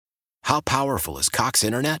How powerful is Cox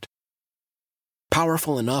Internet?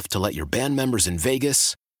 Powerful enough to let your band members in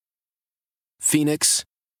Vegas, Phoenix,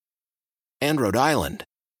 and Rhode Island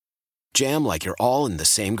jam like you're all in the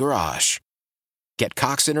same garage. Get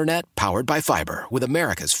Cox Internet powered by fiber with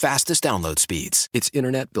America's fastest download speeds. It's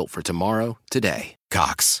internet built for tomorrow, today.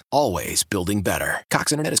 Cox, always building better.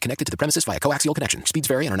 Cox Internet is connected to the premises via coaxial connection. Speeds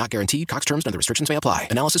vary and are not guaranteed. Cox terms and other restrictions may apply.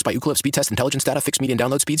 Analysis by Ookla Speed Test Intelligence Data. Fixed median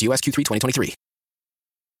download speeds. US Q3 2023.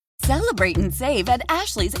 Celebrate and save at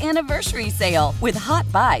Ashley's Anniversary Sale. With Hot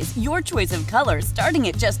Buys, your choice of colors starting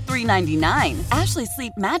at just $3.99. Ashley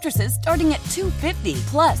Sleep mattresses starting at $2.50.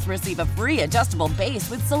 Plus, receive a free adjustable base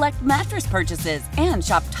with select mattress purchases. And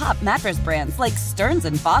shop top mattress brands like Stearns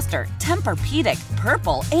 & Foster, Tempur-Pedic,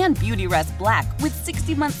 Purple, and Beautyrest Black with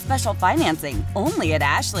 60-month special financing. Only at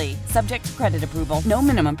Ashley. Subject to credit approval. No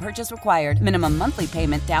minimum purchase required. Minimum monthly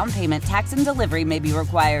payment, down payment, tax, and delivery may be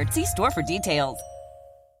required. See store for details.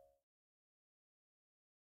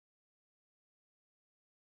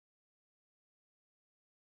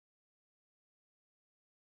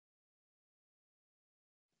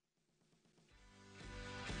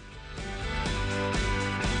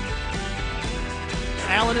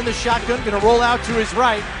 Allen in the shotgun, going to roll out to his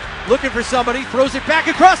right, looking for somebody, throws it back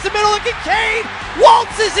across the middle, and Kincaid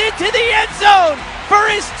waltzes into the end zone for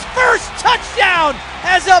his first touchdown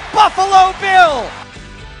as a Buffalo Bill.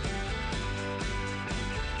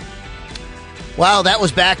 Wow, that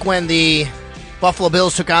was back when the Buffalo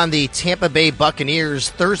Bills took on the Tampa Bay Buccaneers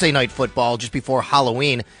Thursday night football just before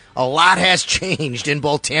Halloween. A lot has changed in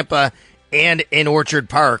both Tampa and in Orchard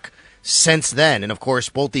Park since then. And, of course,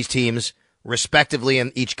 both these teams respectively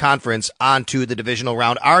in each conference onto the divisional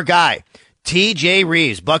round. Our guy, TJ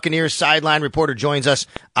Rives, Buccaneers sideline reporter, joins us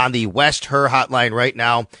on the West Her hotline right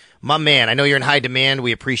now. My man, I know you're in high demand.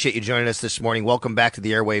 We appreciate you joining us this morning. Welcome back to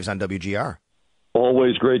the airwaves on WGR.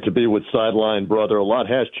 Always great to be with Sideline, brother. A lot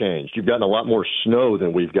has changed. You've gotten a lot more snow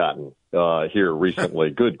than we've gotten here recently.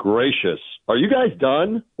 Good gracious. Are you guys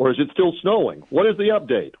done, or is it still snowing? What is the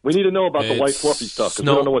update? We need to know about the white fluffy stuff, because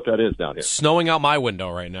we don't know what that is down here. Snowing out my window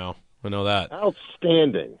right now. I know that.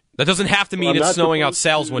 Outstanding. That doesn't have to mean it's snowing out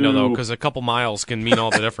Sal's window, though, because a couple miles can mean all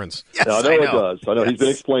the difference. Yes, I know it does. I know. He's been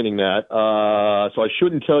explaining that. So I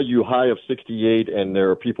shouldn't tell you high of 68 and there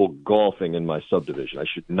are people golfing in my subdivision. I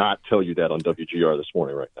should not tell you that on WGR this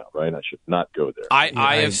morning right now, right? I should not go there.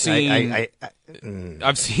 I've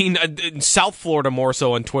seen in South Florida more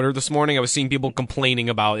so on Twitter this morning. I was seeing people complaining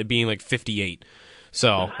about it being like 58.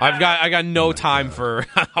 So I got no time for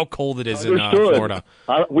how cold it is in Florida.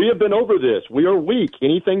 We have been over this. We are weak.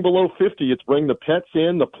 Anything below 50, it's bring the pets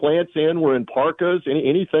in, the plants in. We're in parkas.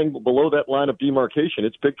 Anything below that line of demarcation,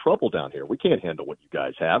 it's big trouble down here. We can't handle what you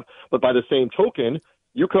guys have. But by the same token,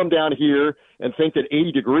 you come down here and think that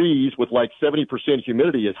 80 degrees with like 70%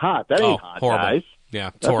 humidity is hot. That ain't hot, horrible. Guys.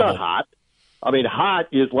 Yeah, that's horrible. not hot. I mean, hot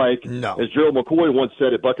is like, as Gerald McCoy once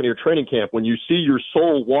said at Buccaneer training camp, when you see your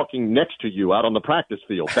soul walking next to you out on the practice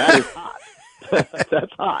field. That is hot.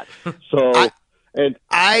 That's hot. So, and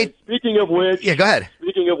speaking of which, go ahead.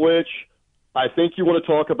 Speaking of which, I think you want to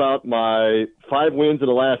talk about my 5 wins in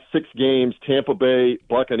the last 6 games, Tampa Bay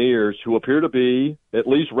Buccaneers, who appear to be at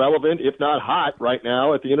least relevant, if not hot, right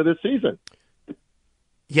now at the end of this season.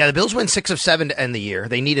 Yeah, the Bills win 6 of 7 to end the year.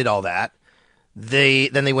 They needed all that.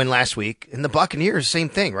 Then they win last week, and the Buccaneers, same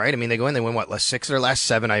thing, right? I mean, they win what, 6 of their last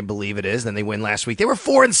 7, I believe it is. Then they win last week. They were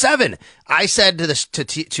 4-7. I said to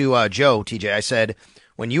Joe, TJ, I said,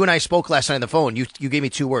 when you and I spoke last night on the phone, you gave me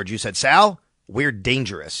 2 words. You said, Sal, we're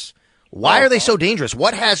dangerous. Why are they so dangerous?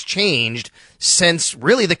 What has changed since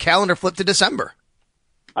really the calendar flipped to December?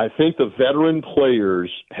 I think the veteran players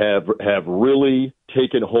have really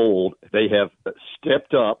taken hold. They have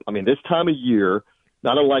stepped up. I mean, this time of year,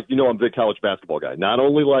 not unlike, I'm a big college basketball guy, not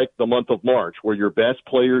only like the month of March where your best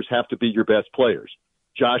players have to be your best players.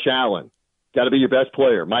 Josh Allen, got to be your best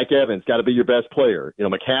player. Mike Evans, got to be your best player.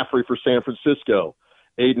 McCaffrey for San Francisco.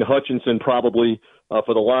 Aiden Hutchinson probably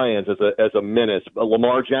for the Lions as a menace.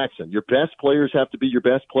 Lamar Jackson. Your best players have to be your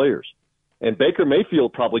best players. And Baker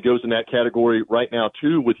Mayfield probably goes in that category right now,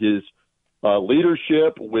 too, with his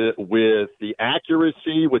leadership, with the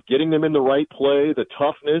accuracy, with getting them in the right play, the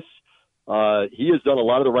toughness. He has done a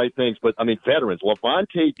lot of the right things, but, I mean, veterans.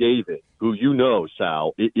 Levante David, who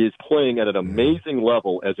Sal, is playing at an amazing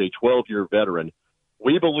level as a 12-year veteran.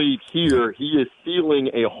 We believe here he is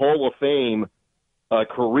sealing a Hall of Fame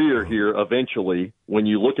career here eventually. When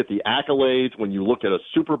you look at the accolades, when you look at a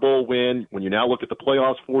Super Bowl win, when you now look at the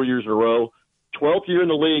playoffs 4 years in a row, 12th year in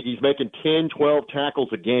the league, he's making 10, 12 tackles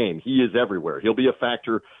a game. He is everywhere. He'll be a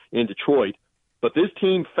factor in Detroit. But this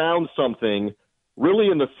team found something really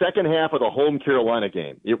in the second half of the home Carolina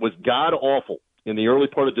game. It was god-awful in the early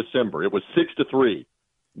part of December. It was 6-3.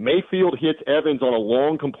 Mayfield hits Evans on a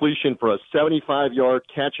long completion for a 75-yard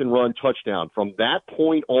catch-and-run touchdown. From that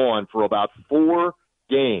point on, for about 4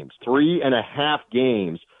 games, 3.5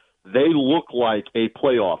 games, they look like a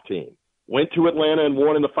playoff team. Went to Atlanta and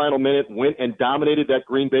won in the final minute, went and dominated that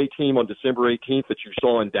Green Bay team on December 18th that you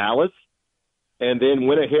saw in Dallas, and then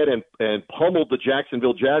went ahead and pummeled the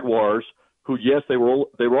Jacksonville Jaguars, who, yes, they were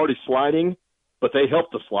already sliding, but they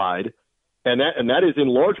helped the slide. And that is in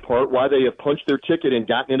large part why they have punched their ticket and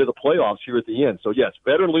gotten into the playoffs here at the end. So, yes,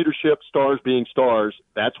 veteran leadership, stars being stars,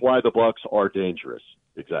 that's why the Bucs are dangerous.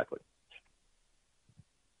 Exactly.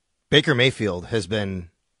 Baker Mayfield has been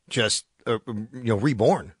just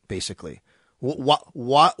reborn, basically.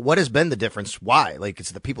 What has been the difference? Why? Like,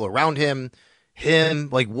 it's the people around him.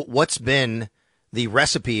 Like, what's been the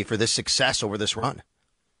recipe for this success over this run?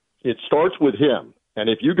 It starts with him. And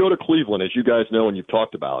if you go to Cleveland, as you guys know and you've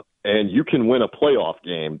talked about, and you can win a playoff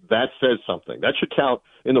game, that says something. That should count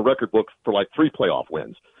in the record book for like 3 playoff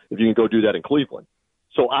wins if you can go do that in Cleveland.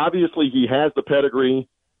 So obviously he has the pedigree,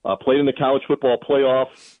 played in the college football playoff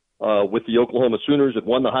with the Oklahoma Sooners and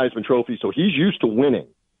won the Heisman Trophy. So he's used to winning.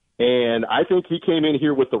 And I think he came in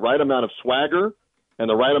here with the right amount of swagger and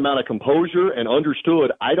the right amount of composure and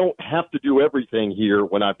understood I don't have to do everything here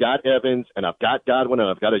when I've got Evans and I've got Godwin and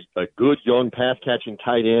I've got a good young pass-catching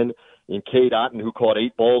tight end in Cade Otton, who caught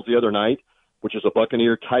 8 balls the other night, which is a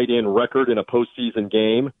Buccaneer tight end record in a postseason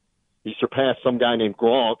game. He surpassed some guy named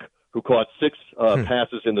Gronk, who caught 6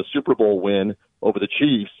 passes in the Super Bowl win over the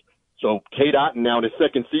Chiefs. So Cade Otton now in his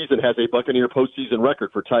second season has a Buccaneer postseason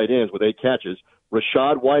record for tight ends with 8 catches.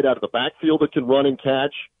 Rashad White out of the backfield that can run and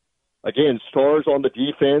catch. Again, stars on the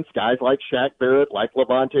defense, guys like Shaq Barrett, like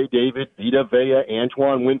Levante David, Vita Vea,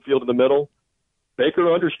 Antoine Winfield in the middle.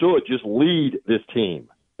 Baker understood, just lead this team.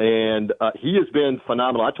 And he has been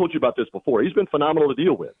phenomenal. I told you about this before. He's been phenomenal to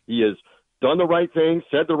deal with. He has done the right things,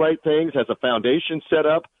 said the right things, has a foundation set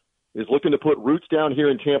up, is looking to put roots down here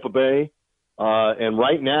in Tampa Bay. And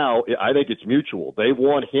right now, I think it's mutual. They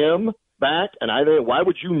want him back, and I think, why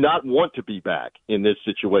would you not want to be back in this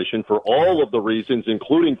situation for all of the reasons,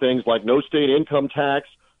 including things like no state income tax,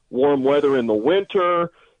 warm weather in the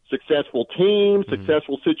winter, successful team,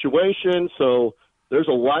 successful situation. So there's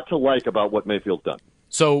a lot to like about what Mayfield's done.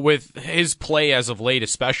 So with his play as of late,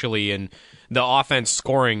 especially, and the offense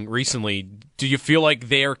scoring recently, do you feel like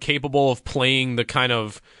they're capable of playing the kind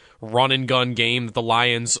of run-and-gun game that the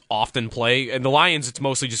Lions often play? And the Lions, it's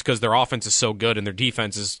mostly just because their offense is so good and their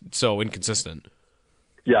defense is so inconsistent.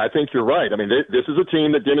 Yeah, I think you're right. I mean, this is a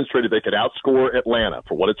team that demonstrated they could outscore Atlanta,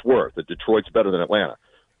 for what it's worth. That Detroit's better than Atlanta.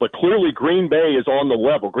 But clearly Green Bay is on the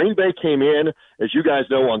level. Green Bay came in, as you guys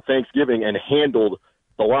know, on Thanksgiving and handled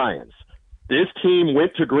the Lions. This team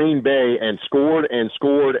went to Green Bay and scored and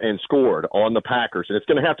scored and scored on the Packers. And it's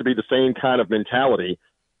going to have to be the same kind of mentality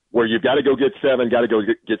where you've got to go get 7, got to go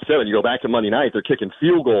get 7. You go back to Monday night, they're kicking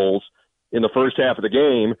field goals in the first half of the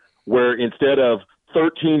game where instead of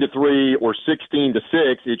 13-3 or 16-6,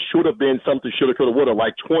 it should have been something shoulda, coulda, woulda,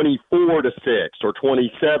 like 24-6 or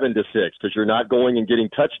 27-6 because you're not going and getting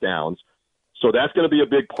touchdowns. So that's going to be a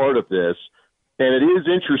big part of this. And it is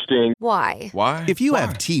interesting. Why? If you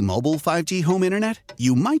have T-Mobile 5G home internet,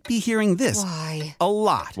 you might be hearing this a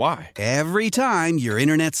lot. Why? Every time your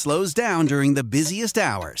internet slows down during the busiest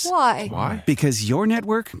hours. Why? Because your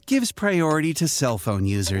network gives priority to cell phone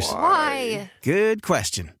users. Why? Good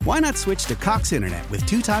question. Why not switch to Cox Internet with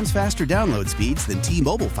 2 times faster download speeds than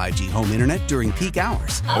T-Mobile 5G home internet during peak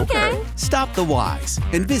hours? Okay. Stop the whys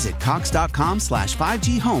and visit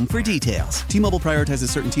cox.com/5G home for details. T-Mobile prioritizes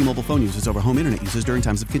certain T-Mobile phone users over home internet users during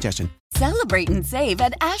times of congestion. Celebrate and save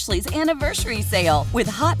at Ashley's Anniversary Sale. With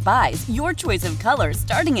Hot Buys, your choice of colors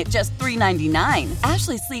starting at just $3.99.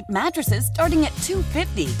 Ashley Sleep mattresses starting at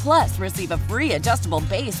 $2.50. Plus, receive a free adjustable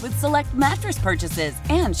base with select mattress purchases.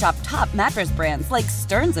 And shop top mattress brands like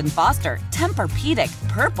Stearns & Foster, Tempur-Pedic,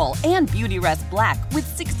 Purple, and Beautyrest Black with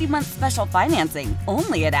 60-month special financing.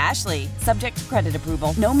 Only at Ashley. Subject to credit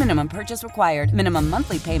approval. No minimum purchase required. Minimum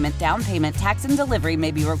monthly payment, down payment, tax, and delivery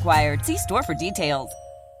may be required. See store for details.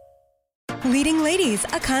 Leading Ladies,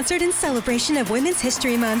 a concert in celebration of Women's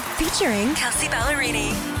History Month featuring Kelsey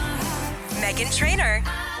Ballerini, Meghan Trainor,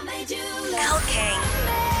 Elle King,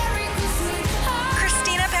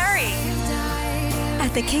 Christina Perri.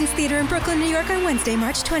 At the King's Theater in Brooklyn, New York on Wednesday,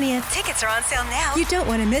 March 20th. Tickets are on sale now. You don't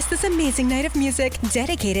want to miss this amazing night of music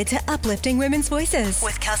dedicated to uplifting women's voices.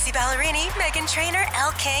 With Kelsey Ballerini, Meghan Trainor,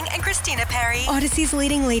 Elle King, and Christina Perri. Odyssey's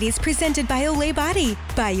Leading Ladies presented by Olay Body.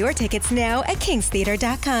 Buy your tickets now at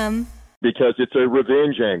kingstheater.com. Because it's a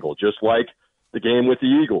revenge angle, just like the game with the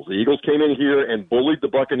Eagles. The Eagles came in here and bullied the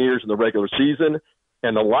Buccaneers in the regular season.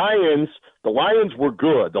 And the Lions were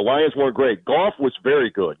good. The Lions weren't great. Goff was very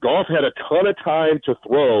good. Goff had a ton of time to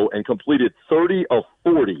throw and completed 30 of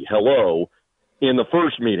 40, in the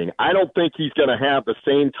first meeting. I don't think he's going to have the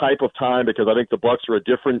same type of time because I think the Bucs are a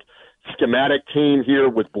different schematic team here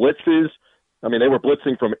with blitzes. I mean, they were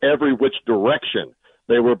blitzing from every which direction.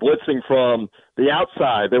 They were blitzing from the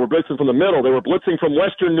outside. They were blitzing from the middle. They were blitzing from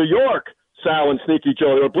Western New York, Sal and Sneaky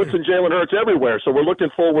Joe. They were blitzing Jalen Hurts everywhere. So we're looking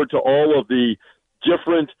forward to all of the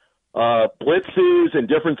different blitzes and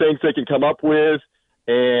different things they can come up with.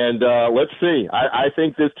 And let's see. I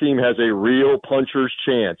think this team has a real puncher's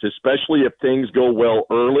chance, especially if things go well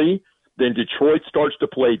early. Then Detroit starts to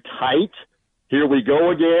play tight. Here we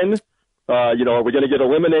go again. Are we going to get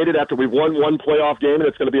eliminated after we've won one playoff game and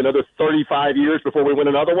it's going to be another 35 years before we win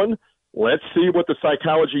another one? Let's see what the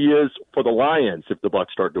psychology is for the Lions if the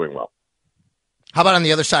Bucs start doing well. How about on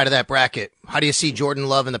the other side of that bracket? How do you see Jordan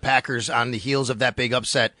Love and the Packers on the heels of that big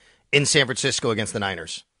upset in San Francisco against the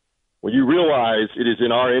Niners? Well, you realize it is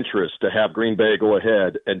in our interest to have Green Bay go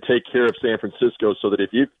ahead and take care of San Francisco so that if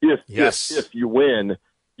you win,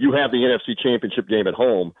 you have the NFC Championship game at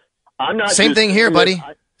home. I'm not Same thing here, buddy.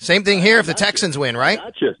 Same thing here if the Texans win, right?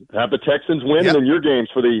 Gotcha. Have the Texans win and then your games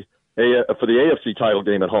for the AFC title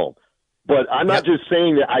game at home. But I'm not just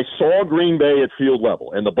saying that. I saw Green Bay at field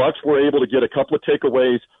level, and the Bucs were able to get a couple of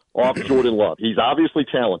takeaways off Jordan Love. He's obviously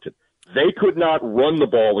talented. They could not run the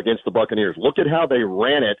ball against the Buccaneers. Look at how they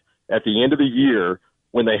ran it at the end of the year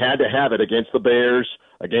when they had to have it against the Bears,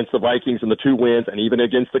 against the Vikings in the 2 wins, and even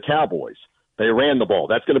against the Cowboys. They ran the ball.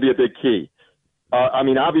 That's going to be a big key.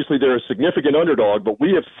 Obviously they're a significant underdog, but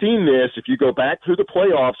we have seen this if you go back through the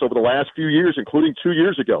playoffs over the last few years, including 2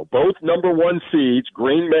 years ago. Both number 1 seeds,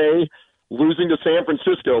 Green Bay losing to San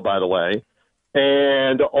Francisco, by the way,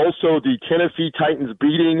 and also the Tennessee Titans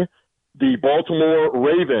beating the Baltimore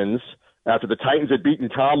Ravens after the Titans had beaten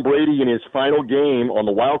Tom Brady in his final game on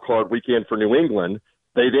the wild card weekend for New England.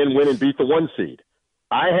 They then went and beat the 1 seed.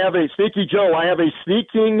 I have a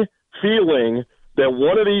sneaking feeling that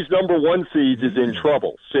one of these number 1 seeds is in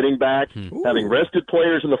trouble, sitting back, having rested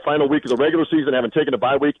players in the final week of the regular season, having taken a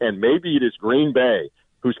bye week, and maybe it is Green Bay,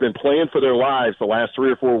 who's been playing for their lives the last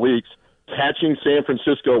 3 or 4 weeks, catching San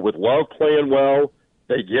Francisco with Love playing well.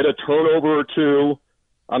 They get a turnover or 2.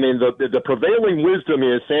 I mean, the prevailing wisdom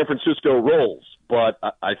is San Francisco rolls, but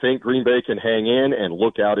I think Green Bay can hang in and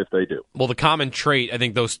look out if they do. Well, the common trait I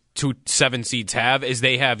think those 2 7 seeds have is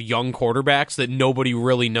they have young quarterbacks that nobody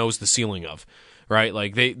really knows the ceiling of. Right,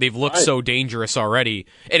 like they've looked so dangerous already,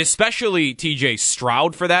 and especially TJ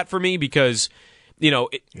Stroud for me because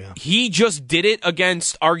he just did it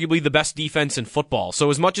against arguably the best defense in football. So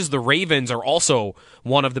as much as the Ravens are also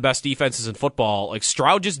one of the best defenses in football, like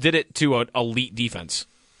Stroud just did it to an elite defense.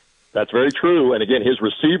 That's very true, and again, his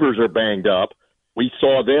receivers are banged up. We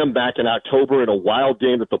saw them back in October in a wild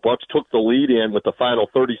game that the Bucs took the lead in with the final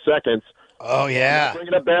 30 seconds. Oh, yeah.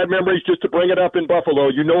 Bringing up bad memories just to bring it up in Buffalo.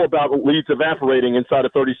 You know about leads evaporating inside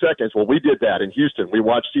of 30 seconds. Well, we did that in Houston. We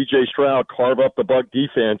watched C.J. Stroud carve up the Buc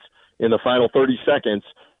defense in the final 30 seconds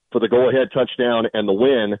for the go-ahead touchdown and the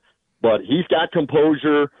win. But he's got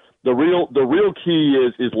composure. The real key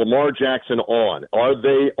is Lamar Jackson on. Are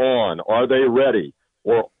they on? Are they ready?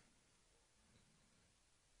 Or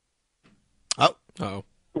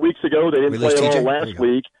weeks ago, they didn't play at all last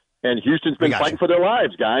week. And Houston's been fighting for their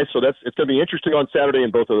lives, guys. So it's going to be interesting on Saturday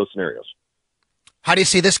in both of those scenarios. How do you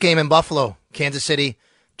see this game in Buffalo? Kansas City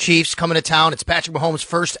Chiefs coming to town. It's Patrick Mahomes'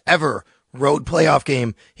 first ever road playoff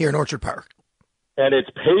game here in Orchard Park. And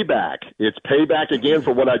it's payback. It's payback again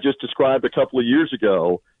for what I just described a couple of years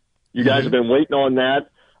ago. You guys have been waiting on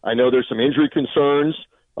that. I know there's some injury concerns,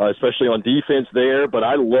 especially on defense there, but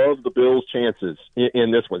I love the Bills' chances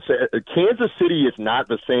in this one. Kansas City is not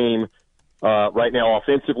the same right now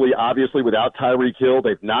offensively, obviously, without Tyreek Hill.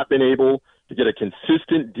 They've not been able to get a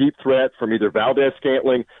consistent deep threat from either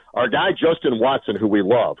Valdez-Scantling. Our guy Justin Watson, who we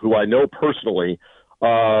love, who I know personally,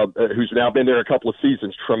 who's now been there a couple of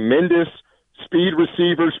seasons, tremendous speed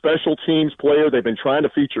receiver, special teams player. They've been trying to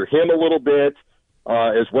feature him a little bit,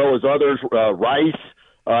 as well as others. Rives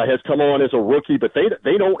has come on as a rookie, but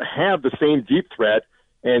they don't have the same deep threat.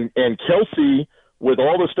 And Kelsey, with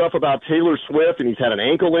all the stuff about Taylor Swift, and he's had an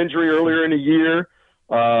ankle injury earlier in the year,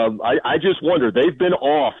 I just wonder. They've been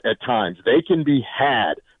off at times. They can be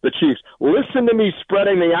had, the Chiefs. Listen to me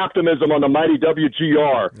spreading the optimism on the mighty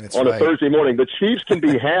WGR on a Thursday morning. The Chiefs can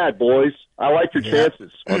be had, boys. I like your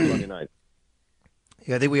chances on Monday night.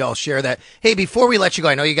 Yeah, I think we all share that. Hey, before we let you go,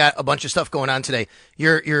 I know you got a bunch of stuff going on today.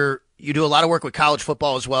 You do a lot of work with college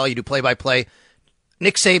football as well. You do play-by-play.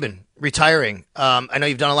 Nick Saban retiring. I know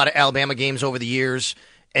you've done a lot of Alabama games over the years,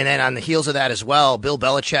 and then on the heels of that as well, Bill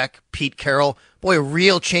Belichick, Pete Carroll. Boy, a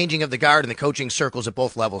real changing of the guard in the coaching circles at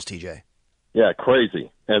both levels, TJ. Yeah,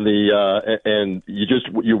 crazy. And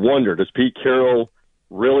you wonder, does Pete Carroll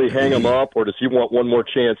really hang him up, or does he want one more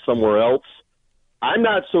chance somewhere else? I'm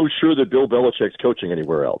not so sure that Bill Belichick's coaching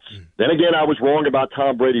anywhere else. Then again, I was wrong about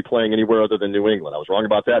Tom Brady playing anywhere other than New England. I was wrong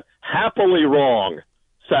about that. Happily wrong,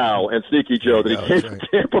 Sal and Sneaky Joe, that he came to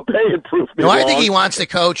Tampa Bay and proved me wrong. I think he wants to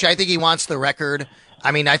coach. I think he wants the record.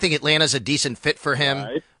 I mean, I think Atlanta's a decent fit for him.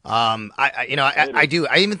 Right. I do.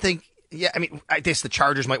 I even think, I guess the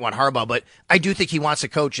Chargers might want Harbaugh, but I do think he wants to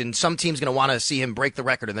coach, and some team's going to want to see him break the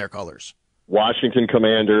record in their colors. Washington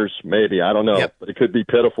Commanders, maybe. I don't know. Yep. But it could be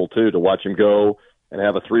pitiful, too, to watch him go and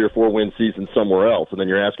have a 3 or 4 win season somewhere else. And then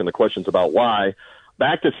you're asking the questions about why.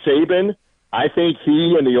 Back to Saban, I think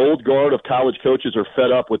he and the old guard of college coaches are fed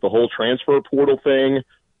up with the whole transfer portal thing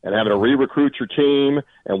and having to re-recruit your team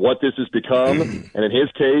and what this has become. And in his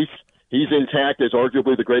case, he's intact as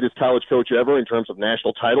arguably the greatest college coach ever in terms of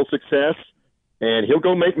national title success. And he'll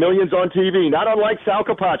go make millions on TV, not unlike Sal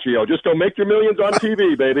Capaccio. Just go make your millions on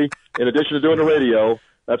TV, baby, in addition to doing the radio.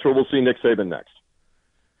 That's where we'll see Nick Saban next.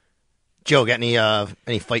 Joe, got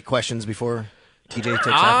any fight questions before TJ takes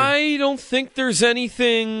off? I don't think there's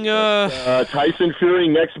anything. Tyson Fury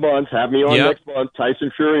next month. Have me on next month.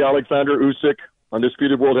 Tyson Fury, Alexander Usyk,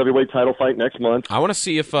 undisputed world heavyweight title fight next month. I want to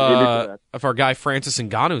see if our guy Francis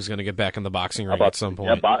Ngannou is going to get back in the boxing ring at some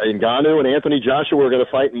point. Yeah, Ngannou and Anthony Joshua are going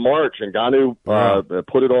to fight in March. Ngannou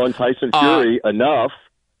put it on Tyson Fury enough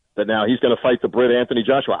that now he's going to fight the Brit Anthony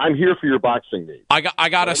Joshua. I'm here for your boxing needs. I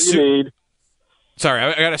got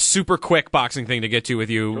a super quick boxing thing to get to with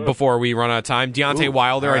you before we run out of time. Deontay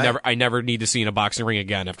Wilder, right. I never need to see in a boxing ring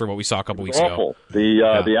again after what we saw a couple weeks ago.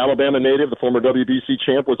 The Alabama native, the former WBC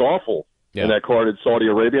champ, was awful in that card in Saudi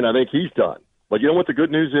Arabia, and I think he's done. But you know what the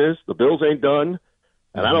good news is? The Bills ain't done,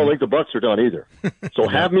 and I don't think the Bucs are done either. So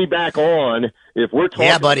have me back on. If we're talking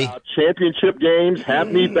about championship games, have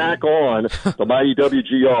me back on the mighty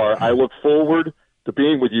WGR. I look forward to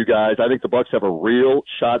being with you guys. I think the Bucs have a real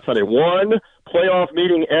shot Sunday. One playoff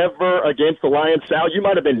meeting ever against the Lions. Sal, you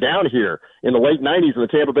might have been down here in the late 90s in the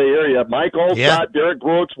Tampa Bay area. Mike Allstott, Derek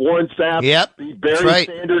Brooks, Warren Sapp, beat Barry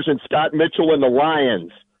Sanders and Scott Mitchell and the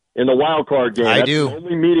Lions in the wild card game. That's the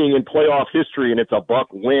only meeting in playoff history, and it's a Buck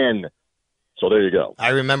win. So there you go. I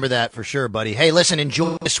remember that for sure, buddy. Hey, listen,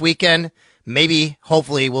 enjoy this weekend. Maybe,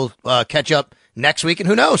 hopefully, we'll catch up next week, and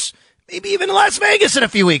who knows, maybe even Las Vegas in a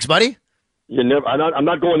few weeks, buddy. I'm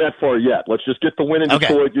not going that far yet. Let's just get the win in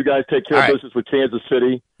Detroit. You guys take care of business with Kansas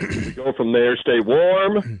City. We go from there. Stay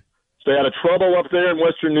warm. Stay out of trouble up there in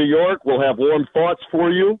Western New York. We'll have warm thoughts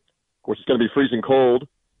for you. Of course, it's going to be freezing cold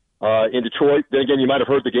in Detroit. Then again, you might have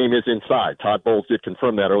heard the game is inside. Todd Bowles did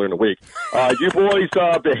confirm that earlier in the week. You boys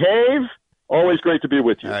behave. Always great to be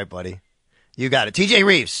with you. All right, buddy. You got it. TJ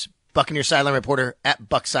Rives, Buccaneers sideline reporter at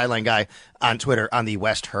Buck Sideline Guy on Twitter on the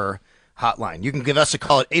West Her hotline. You can give us a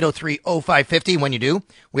call at 803-0550. When you do,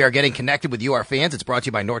 we are getting connected with you, our fans. It's brought to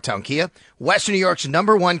you by Northtown Kia, Western New York's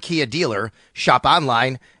 #1 Kia dealer. Shop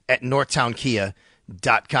online at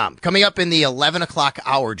northtownkia.com. Coming up in the 11 o'clock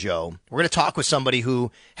hour, Joe, we're going to talk with somebody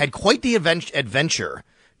who had quite the adventure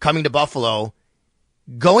coming to Buffalo,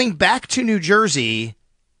 going back to New Jersey,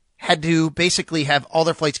 had to basically have all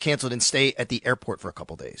their flights canceled and stay at the airport for a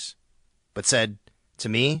couple days, but said to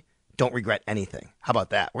me, don't regret anything. How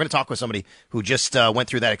about that? We're going to talk with somebody who just went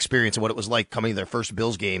through that experience and what it was like coming to their first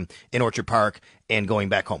Bills game in Orchard Park and going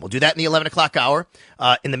back home. We'll do that in the 11 o'clock hour.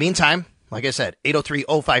 In the meantime, like I said,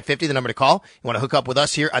 803-0550, the number to call. You want to hook up with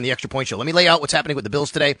us here on the Extra Point Show. Let me lay out what's happening with the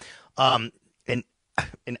Bills today. An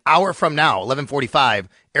hour from now, 11:45,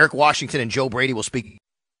 Eric Washington and Joe Brady will speak.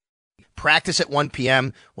 Practice at 1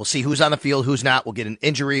 p.m. We'll see who's on the field, who's not. We'll get an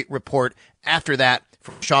injury report after that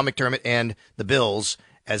from Sean McDermott and the Bills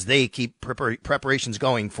as they keep preparations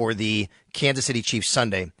going for the Kansas City Chiefs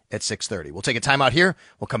Sunday at 6:30. We'll take a time out here.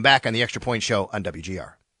 We'll come back on the Extra Point Show on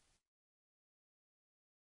WGR.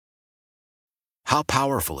 How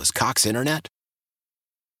powerful is Cox Internet?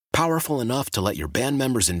 Powerful enough to let your band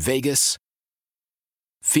members in Vegas,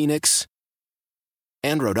 Phoenix,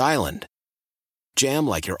 and Rhode Island jam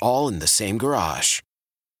like you're all in the same garage.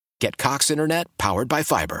 Get Cox Internet powered by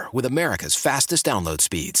fiber with America's fastest download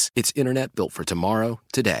speeds. It's internet built for tomorrow,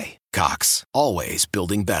 today. Cox, always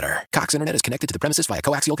building better. Cox Internet is connected to the premises via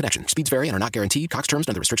coaxial connection. Speeds vary and are not guaranteed. Cox terms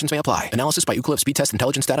and other restrictions may apply. Analysis by Ookla Speed Test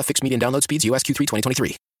Intelligence Data. Fixed median download speeds. US Q3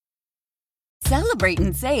 2023. Celebrate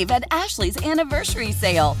and save at Ashley's Anniversary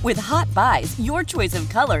Sale. With Hot Buys, your choice of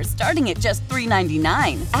colors starting at just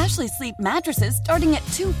 $3.99. Ashley Sleep mattresses starting at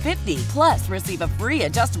 $2.50. Plus, receive a free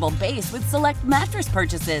adjustable base with select mattress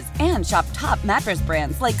purchases. And shop top mattress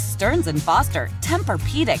brands like Stearns & Foster,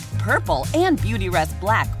 Tempur-Pedic, Purple, and Beautyrest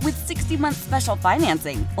Black with 60-month special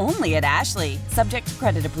financing. Only at Ashley. Subject to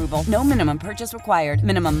credit approval. No minimum purchase required.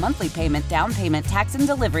 Minimum monthly payment, down payment, tax, and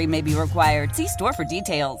delivery may be required. See store for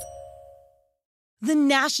details. The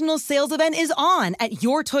national sales event is on at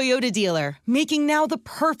your Toyota dealer, making now the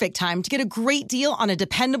perfect time to get a great deal on a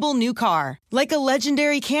dependable new car. Like a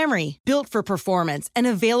legendary Camry, built for performance and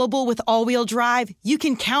available with all-wheel drive, you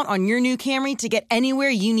can count on your new Camry to get anywhere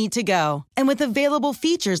you need to go. And with available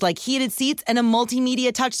features like heated seats and a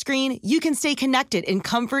multimedia touchscreen, you can stay connected in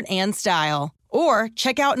comfort and style. Or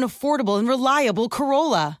check out an affordable and reliable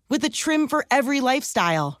Corolla with a trim for every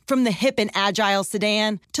lifestyle. From the hip and agile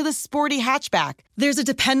sedan to the sporty hatchback, there's a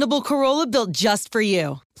dependable Corolla built just for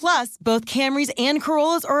you. Plus, both Camrys and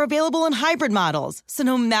Corollas are available in hybrid models, so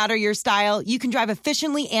no matter your style, you can drive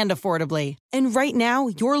efficiently and affordably. And right now,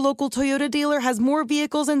 your local Toyota dealer has more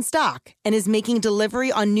vehicles in stock and is making delivery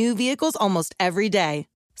on new vehicles almost every day.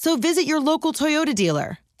 So visit your local Toyota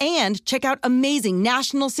dealer. And check out amazing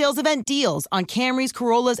national sales event deals on Camrys,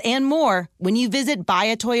 Corollas, and more when you visit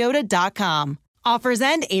buyatoyota.com. Offers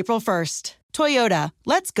end April 1st. Toyota,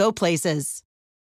 let's go places.